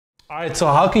All right, so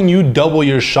how can you double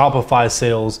your Shopify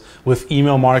sales with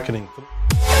email marketing?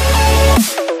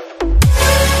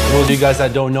 For those of you guys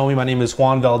that don't know me, my name is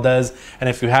Juan Valdez, and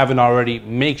if you haven't already,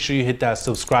 make sure you hit that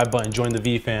subscribe button, join the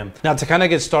V fam. Now, to kind of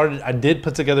get started, I did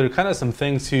put together kind of some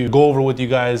things to go over with you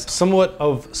guys, somewhat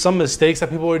of some mistakes that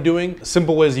people are doing,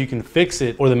 simple ways you can fix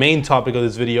it, or the main topic of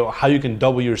this video, how you can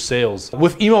double your sales.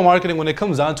 With email marketing, when it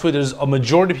comes down to it, there's a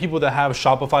majority of people that have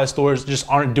Shopify stores just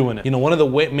aren't doing it. You know, one of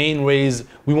the main ways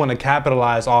we want to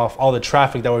capitalize off all the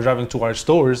traffic that we're driving to our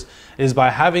stores is by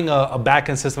having a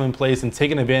backend system in place and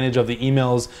taking advantage of the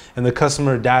emails and the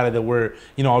customer data that we're,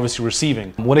 obviously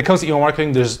receiving. When it comes to email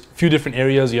marketing, there's a few different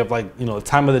areas. You have the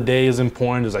time of the day is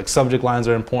important. There's like subject lines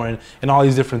are important and all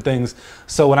these different things.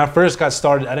 So when I first got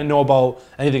started, I didn't know about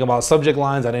anything about subject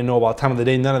lines. I didn't know about time of the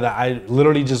day, none of that. I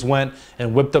literally just went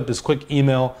and whipped up this quick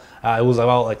email. It was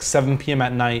about like 7 p.m.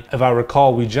 at night. If I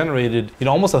recall, we generated,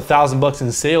 almost $1,000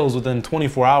 in sales within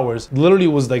 24 hours. Literally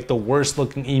was like the worst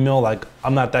looking email. Like,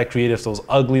 I'm not that creative, so it was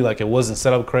ugly. Like, it wasn't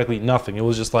set up correctly, nothing. It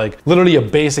was just like literally a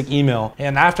basic email.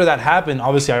 And after that happened,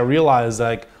 obviously I realized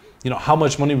like, how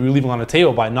much money we were leaving on the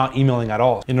table by not emailing at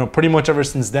all. Pretty much ever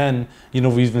since then,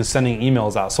 we've been sending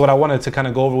emails out. So what I wanted to kind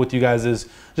of go over with you guys is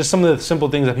just some of the simple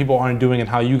things that people aren't doing and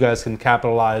how you guys can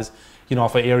capitalize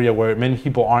off an area where many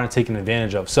people aren't taking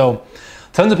advantage of. So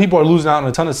tons of people are losing out on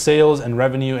a ton of sales and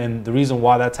revenue, and the reason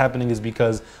why that's happening is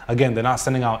because, again, they're not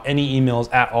sending out any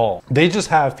emails at all. They just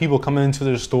have people coming into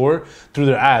their store through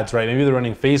their ads, right? Maybe they're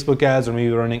running Facebook ads, or maybe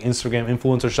they're running Instagram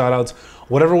influencer shoutouts,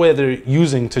 whatever way they're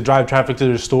using to drive traffic to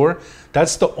their store.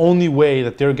 That's the only way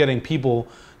that they're getting people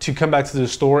to come back to the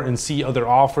store and see other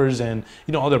offers and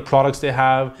other products they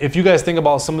have. If you guys think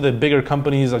about some of the bigger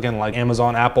companies, again, like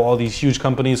Amazon, Apple, all these huge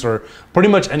companies, or pretty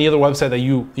much any other website that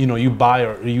you buy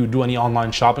or you do any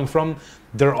online shopping from,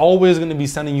 they're always going to be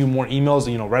sending you more emails,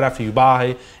 right after you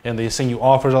buy, and they send you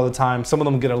offers all the time. Some of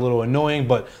them get a little annoying,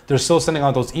 but they're still sending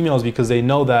out those emails because they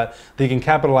know that they can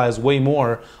capitalize way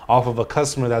more off of a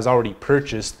customer that's already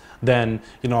purchased than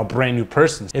a brand new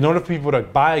person. In order for people to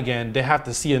buy again, they have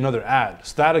to see another ad.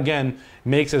 So that again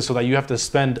makes it so that you have to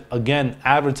spend again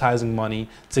advertising money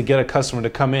to get a customer to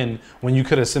come in when you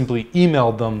could have simply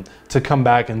emailed them to come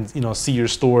back and see your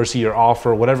store, see your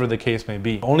offer, whatever the case may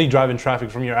be. Only driving traffic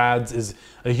from your ads is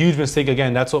a huge mistake.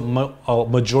 Again, that's what a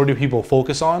majority of people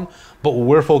focus on, but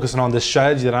we're focusing on this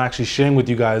strategy that I'm actually sharing with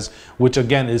you guys, which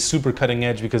again is super cutting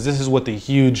edge, because this is what the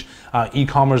huge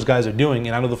e-commerce guys are doing.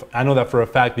 And I know that for a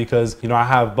fact because I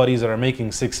have buddies that are making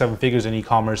 6-7 figures in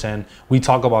e-commerce, and we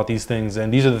talk about these things,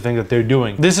 and these are the things that they're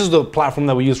doing. This is the platform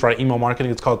that we use for our email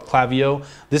marketing. It's called Klaviyo.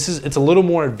 It's a little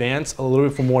more advanced, a little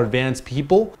bit for more advanced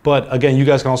people, but again, you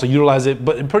guys can also utilize it.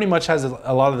 But it pretty much has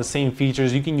a lot of the same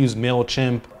features. You can use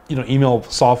MailChimp, email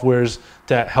softwares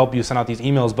to help you send out these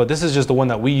emails, but this is just the one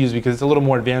that we use because it's a little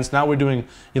more advanced. Now we're doing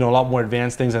a lot more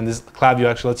advanced things, and this Klaviyo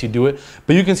actually lets you do it.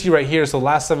 But you can see right here, so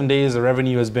last 7 days the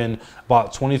revenue has been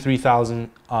about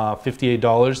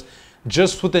 $23,058.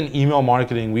 Just within email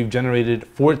marketing, we've generated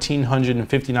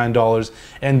 $1,459,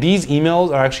 and these emails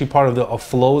are actually part of the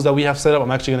flows that we have set up.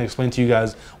 I'm actually going to explain to you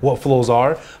guys what flows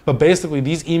are, but basically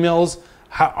these emails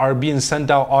are being sent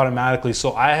out automatically.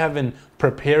 So I haven't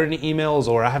prepared any emails,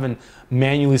 or I haven't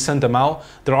manually sent them out.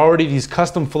 There are already these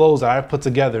custom flows that I've put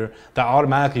together that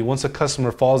automatically, once a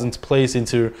customer falls into place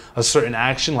into a certain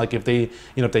action, like if they,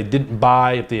 if they didn't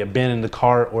buy, if they abandoned the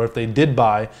cart, or if they did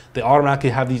buy, they automatically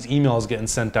have these emails getting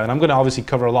sent out. And I'm going to obviously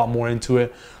cover a lot more into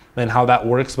it and how that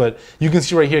works, but you can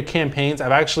see right here campaigns.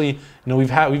 I've actually, we've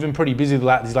been pretty busy these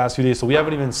last few days, so we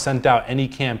haven't even sent out any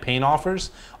campaign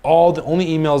offers. All the only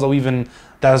emails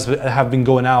that have been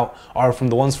going out are from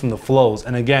the ones from the flows.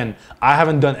 And again, I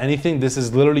haven't done anything. This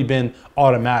has literally been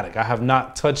automatic. I have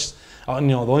not touched. The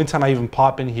only time I even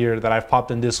pop in here that I've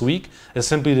popped in this week is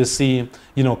simply to see,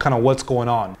 kind of what's going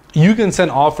on. You can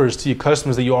send offers to your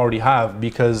customers that you already have,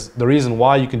 because the reason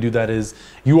why you can do that is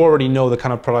you already know the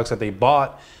kind of products that they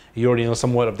bought. You already know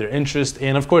somewhat of their interest,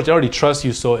 and of course they already trust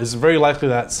you, so it's very likely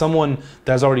that someone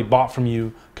that's already bought from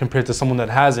you compared to someone that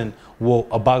hasn't will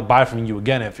buy from you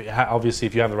again, obviously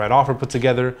if you have the right offer put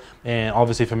together, and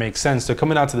obviously if it makes sense. So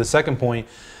coming out to the second point,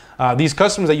 these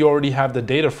customers that you already have the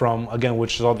data from, again,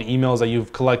 which is all the emails that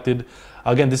you've collected,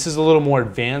 again, this is a little more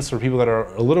advanced for people that are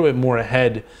a little bit more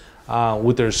ahead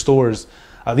with their stores.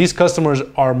 These customers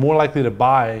are more likely to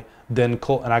buy than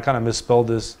cold, and I kind of misspelled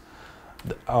this.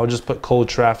 I'll just put cold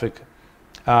traffic.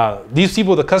 These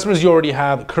people, the customers you already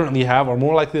currently have, are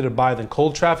more likely to buy than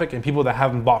cold traffic and people that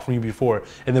haven't bought from you before.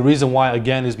 And the reason why,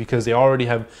 again, is because they already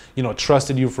have,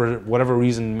 trusted you for whatever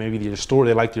reason. Maybe your store,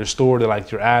 they liked your store, they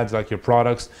liked your ads, like your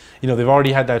products. They've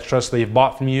already had that trust. They've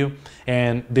bought from you,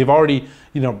 and they've already,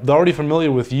 they're already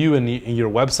familiar with you and your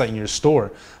website and your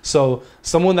store. So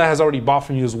someone that has already bought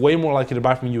from you is way more likely to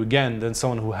buy from you again than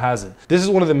someone who hasn't. This is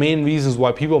one of the main reasons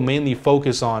why people mainly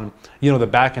focus on, the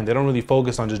back end. They don't really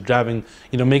focus on just driving,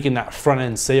 making that front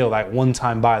end sale, that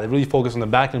one-time buy. They really focus on the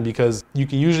back end because you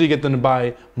can usually get them to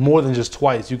buy more than just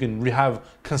twice. You can have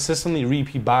consistently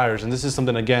repeat buyers. And this is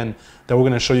something, again, that we're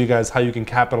going to show you guys how you can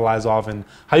capitalize off and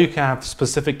how you can have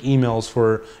specific emails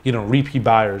for, repeat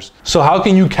buyers. So how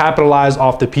can you capitalize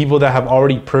off the people that have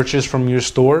already purchased from your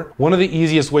store? One of the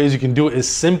easiest ways you can do it is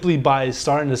simply by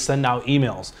starting to send out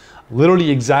emails.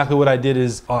 Literally exactly what I did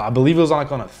is, I believe it was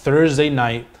on a Thursday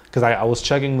night, because I was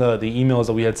checking the emails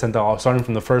that we had sent out starting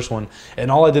from the first one.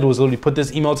 And all I did was literally put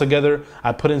this email together.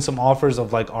 I put in some offers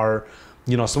of like our,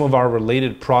 some of our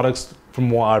related products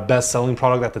from our best selling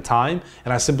product at the time.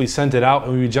 And I simply sent it out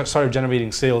and we just started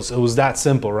generating sales. It was that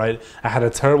simple, right? I had a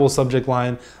terrible subject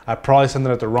line. I probably sent it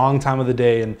at the wrong time of the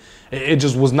day and it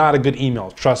just was not a good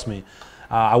email, trust me.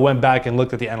 I went back and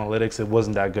looked at the analytics. It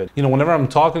wasn't that good. Whenever I'm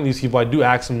talking to these people, I do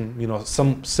ask them,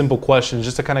 some simple questions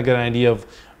just to kind of get an idea of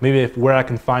maybe where I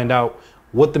can find out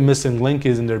what the missing link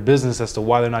is in their business as to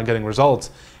why they're not getting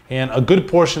results. And a good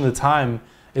portion of the time,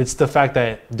 it's the fact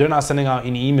that they're not sending out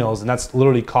any emails, and that's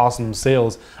literally costing them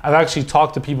sales. I've actually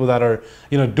talked to people that are,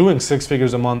 doing 6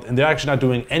 figures a month, and they're actually not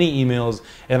doing any emails.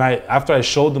 And after I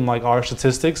showed them like our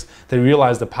statistics, they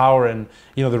realized the power and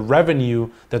the revenue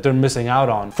that they're missing out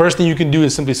on. First thing you can do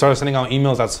is simply start sending out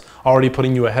emails. That's already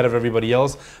putting you ahead of everybody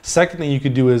else. Second thing you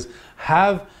could do is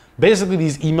have basically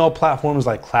these email platforms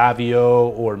like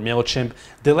Klaviyo or MailChimp.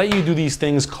 They let you do these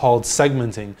things called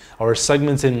segmenting or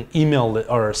segmenting email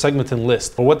or segmenting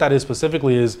list. Or what that is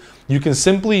specifically is you can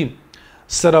simply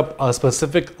set up a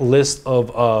specific list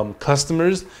of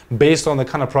customers based on the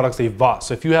kind of products they've bought.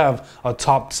 So if you have a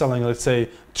top selling, let's say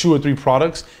 2 or 3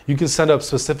 products, you can set up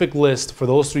specific list for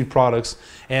those 3 products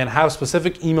and have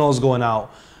specific emails going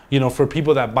out, for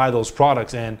people that buy those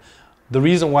products. And the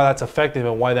reason why that's effective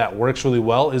and why that works really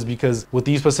well is because with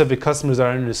these specific customers that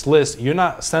are in this list, you're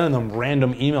not sending them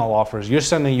random email offers. You're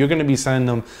going to be sending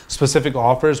them specific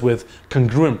offers with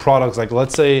congruent products. Like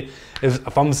let's say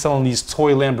if I'm selling these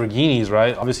toy Lamborghinis,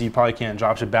 right? Obviously you probably can't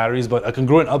dropship batteries, but a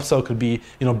congruent upsell could be,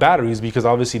 batteries, because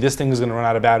obviously this thing is going to run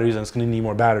out of batteries and it's going to need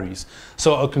more batteries.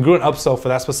 So a congruent upsell for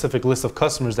that specific list of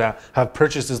customers that have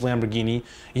purchased this Lamborghini,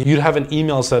 you'd have an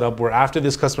email set up where after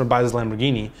this customer buys this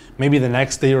Lamborghini, maybe the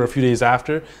next day or a few days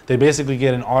after, they basically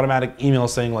get an automatic email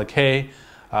saying like, hey,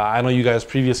 I know you guys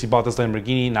previously bought this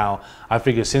Lamborghini. Now, I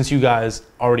figured since you guys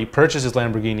already purchased this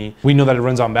Lamborghini, we know that it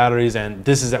runs on batteries, and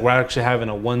this is that we're actually having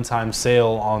a one-time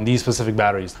sale on these specific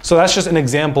batteries. So that's just an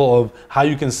example of how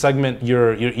you can segment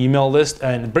your email list,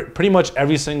 and pretty much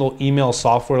every single email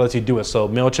software lets you do it. So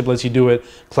MailChimp lets you do it,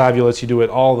 Klaviyo lets you do it,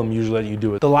 all of them usually let you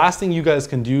do it. The last thing you guys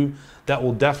can do that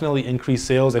will definitely increase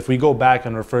sales, if we go back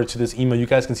and refer to this email, you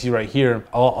guys can see right here,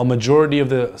 a majority of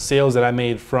the sales that I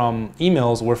made from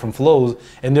emails were from flows,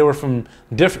 and they were from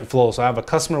different flows. So I have a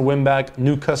customer win back,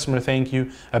 new customer thank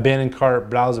you, abandoned cart,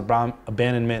 browser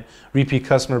abandonment, repeat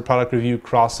customer product review,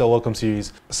 cross sell welcome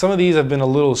series. Some of these have been a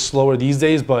little slower these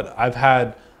days, but I've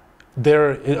had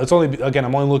it's only, again,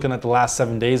 I'm only looking at the last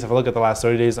 7 days. If I look at the last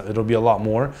 30 days, it'll be a lot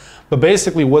more. But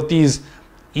basically what these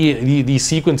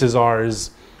sequences are is,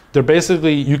 they're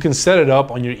basically, you can set it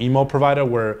up on your email provider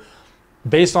where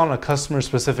based on a customer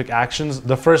specific actions,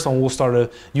 the first one will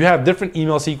start you have different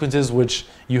email sequences, which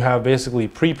you have basically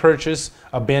pre-purchase,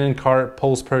 abandoned cart,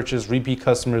 post-purchase, repeat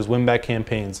customers, win-back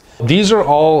campaigns. These are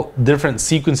all different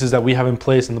sequences that we have in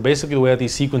place, and basically the way that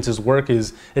these sequences work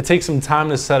is it takes some time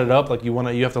to set it up. Like you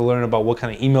have to learn about what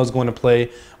kind of email is going to play,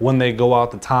 when they go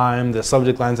out, the time, the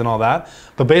subject lines and all that.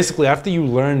 But basically after you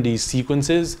learn these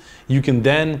sequences, you can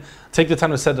then take the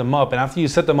time to set them up, and after you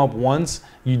set them up once,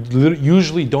 you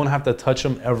usually don't have to touch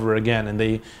them ever again, and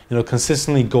they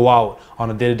consistently go out on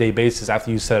a day-to-day basis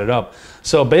after you set it up.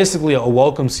 So basically a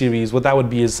welcome series, what that would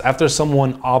be is after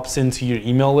someone opts into your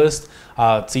email list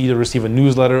to either receive a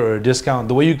newsletter or a discount,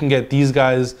 the way you can get these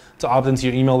guys to opt into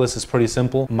your email list is pretty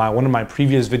simple. One of my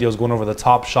previous videos going over the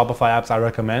top Shopify apps I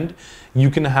recommend, you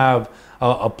can have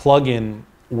a plugin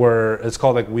where it's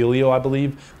called like Wheelio, I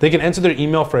believe. They can enter their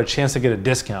email for a chance to get a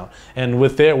discount. And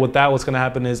with that, what's gonna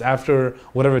happen is after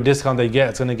whatever discount they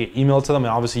get, it's gonna get emailed to them,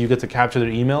 and obviously you get to capture their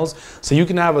emails. So you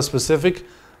can have a specific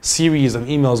series of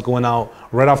emails going out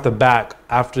right off the bat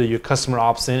after your customer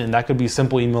opts in, and that could be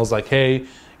simple emails like, hey,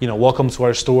 welcome to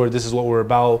our store, this is what we're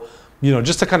about,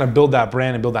 just to kind of build that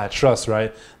brand and build that trust,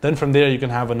 right? Then from there, you can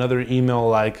have another email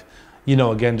like,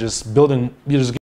 again, just building,